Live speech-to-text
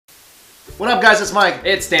What up, guys? It's Mike.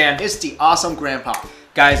 It's Dan. It's the awesome grandpa.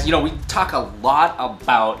 Guys, you know, we talk a lot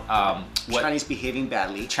about Chinese behaving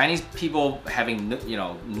badly. Chinese people having,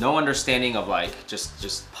 no understanding of like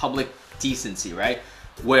just public decency, right?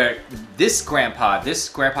 Where this grandpa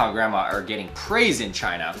and grandma are getting praise in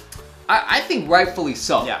China. I think rightfully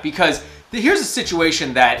so. Yeah. Because here's a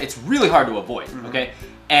situation that it's really hard to avoid, okay?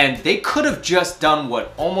 And they could have just done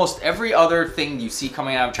what almost every other thing you see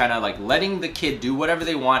coming out of China, like letting the kid do whatever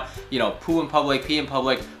they want, poo in public, pee in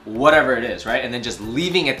public, whatever it is, right? And then just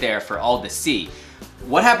leaving it there for all to see.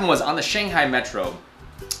 What happened was on the Shanghai Metro,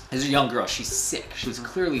 there's a young girl, she's sick. She's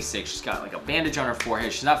clearly sick. She's got like a bandage on her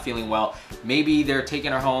forehead. She's not feeling well. Maybe they're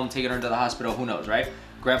taking her home, taking her to the hospital, who knows, right?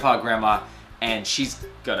 Grandpa, grandma, and she's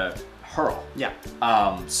gonna hurl. Yeah.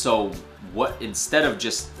 So instead of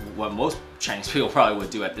just what most Chinese people probably would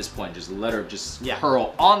do at this point, just let her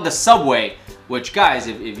hurl on the subway, which guys,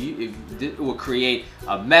 if it will create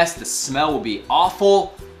a mess, the smell will be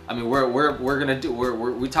awful. I mean,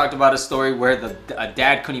 we talked about a story where a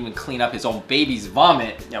dad couldn't even clean up his own baby's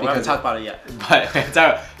vomit. Yeah, we haven't talked about it yet.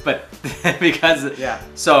 But because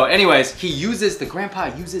So, anyways, the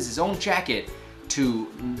grandpa uses his own jacket to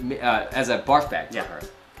as a barf bag for her.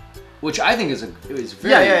 Which I think is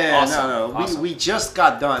very awesome. No. Awesome. We just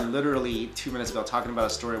got done literally 2 minutes ago talking about a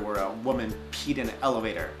story where a woman peed in an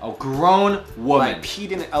elevator. A grown woman. Like peed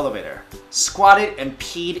in an elevator. Squatted and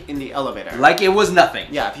peed in the elevator. Like it was nothing.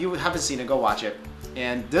 Yeah, if you haven't seen it, go watch it.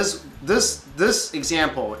 And this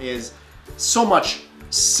example is so much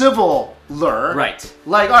civil-ler. Right.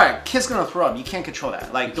 Like, all right, kid's gonna throw up. You can't control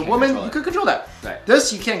that. Like the woman, you can control that. Right.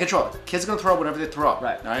 This, you can't control it. Kid's gonna throw up whenever they throw up.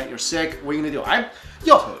 Right. All right. You're sick. What are you gonna do?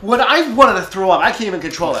 When I wanted to throw up, I can't even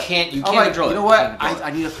control it. You can't control it. You know what?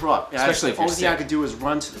 I need to throw up. Especially if you're only thing I sick. could do is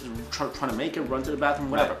trying to make it, run to the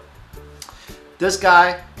bathroom, whatever. Right. This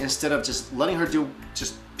guy, instead of just letting her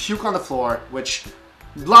just puke on the floor, which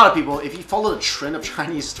a lot of people, if you follow the trend of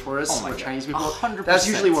Chinese tourists or Chinese people, 100%. that's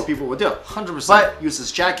usually what people would do. 100%. But use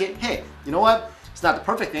this jacket. Hey, you know what? It's not the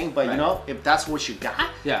perfect thing, but if that's what you got,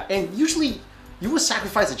 and usually you would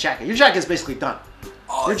sacrifice a jacket. Your jacket's basically done.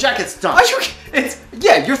 Your jacket's done.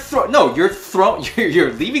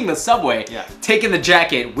 You're leaving the subway, taking the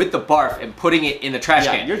jacket with the barf and putting it in the trash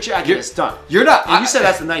can. Your jacket is done. You're not. And you said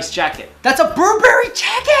that's a nice jacket. That's a Burberry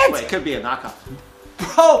jacket. Wait, it could be a knockoff.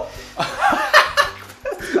 Bro.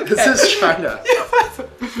 This is China.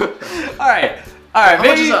 All right.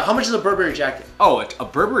 How much is a Burberry jacket? Oh, a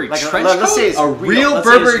Burberry trench coat? Let's say it's a real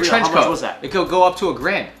Burberry trench coat. How much was that? It could go up to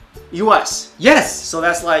 $1,000. US. Yes. So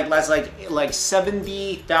that's like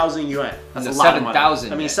 70,000 yuan. That's a lot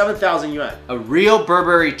 7,000. I mean 7,000 yuan. A real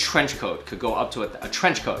Burberry trench coat could go up to a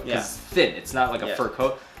trench coat. Yeah. It's thin. It's not like a fur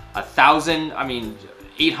coat. 1,000. I mean,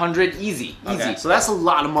 800 easy. Okay. So that's a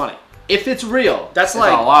lot of money. If it's real, that's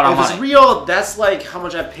like a lot of money. If it's real, that's like how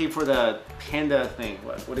much I paid for the panda thing.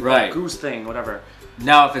 What do you call it? Goose thing, whatever.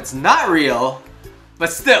 Now, if it's not real,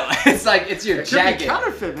 but still, it's like it's your jacket. Could be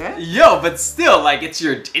counterfeit, man. Yo, but still, like it's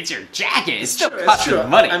your jacket. It's still costing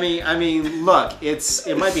money. I mean, look,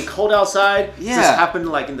 it might be cold outside. Yeah. This happened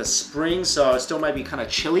like in the spring, so it still might be kind of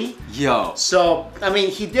chilly. Yo. So I mean,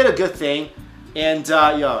 he did a good thing. And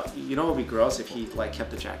you know what would be gross if he like kept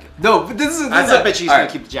the jacket? No, but this is. I bet you he's gonna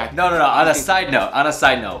keep the jacket. No. On a side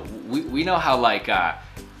note, we know how like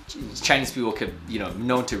Chinese people could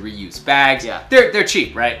known to reuse bags. Yeah. They're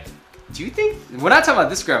cheap, right? Do you think we're not talking about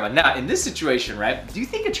this grandma now? In this situation, right? Do you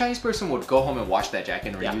think a Chinese person would go home and wash that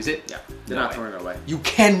jacket and reuse it? Yeah. They're not throwing it away. You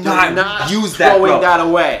cannot use that, bro. Throwing that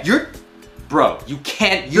away. Bro, you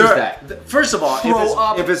can't use that. First of all,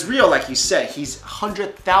 if it's real, like you said, he's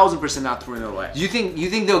 100,000% not throwing it away. You think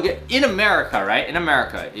they'll get in America, right? In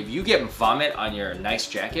America, if you get vomit on your nice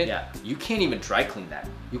jacket, you can't even dry clean that.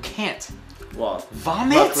 You can't. Well,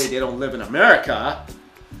 vomit. Luckily, they don't live in America.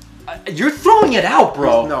 You're throwing it out,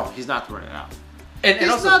 bro. No, he's not throwing it out. And he's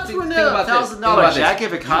also, not throwing out a $1,000 jacket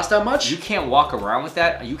if it costs that much. You can't walk around with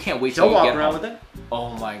that. You can't wait till you get home. Walk around with it. Oh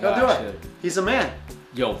my gosh. Don't do it. He's a man.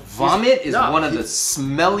 Yo, vomit is one of the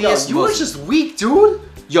smelliest. You were just weak, dude.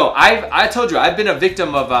 Yo, I told you I've been a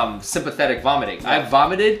victim of sympathetic vomiting. I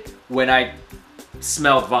vomited when I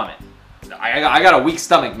smelled vomit. I got a weak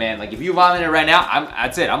stomach, man. Like if you vomit it right now,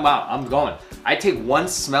 that's it. I'm out. I'm going. I take one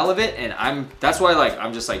smell of it, and that's why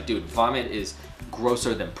I'm just like, dude, vomit is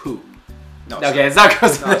grosser than poo. No, okay, it's not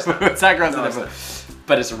grosser than poo. It's not grosser than poo.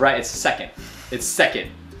 But it's right. It's second. It's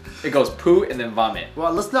second. It goes poo and then vomit.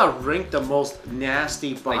 Well, let's not rank the most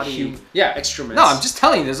nasty body excrements. No, I'm just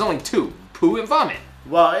telling you, there's only two: poo and vomit.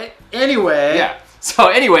 Well, anyway. Yeah. So,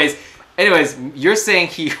 anyways, Anyways, you're saying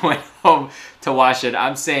he went home to wash it.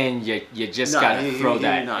 I'm saying you just gotta throw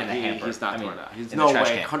that in the hamper. He's not throwing it out. He's in no the trash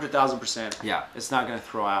way, can. 100,000%. Yeah. It's not gonna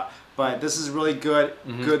throw out. But this is really good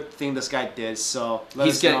thing this guy did. So let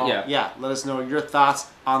us know. Yeah. Let us know your thoughts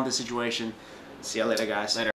on the situation. See you later, guys. Later.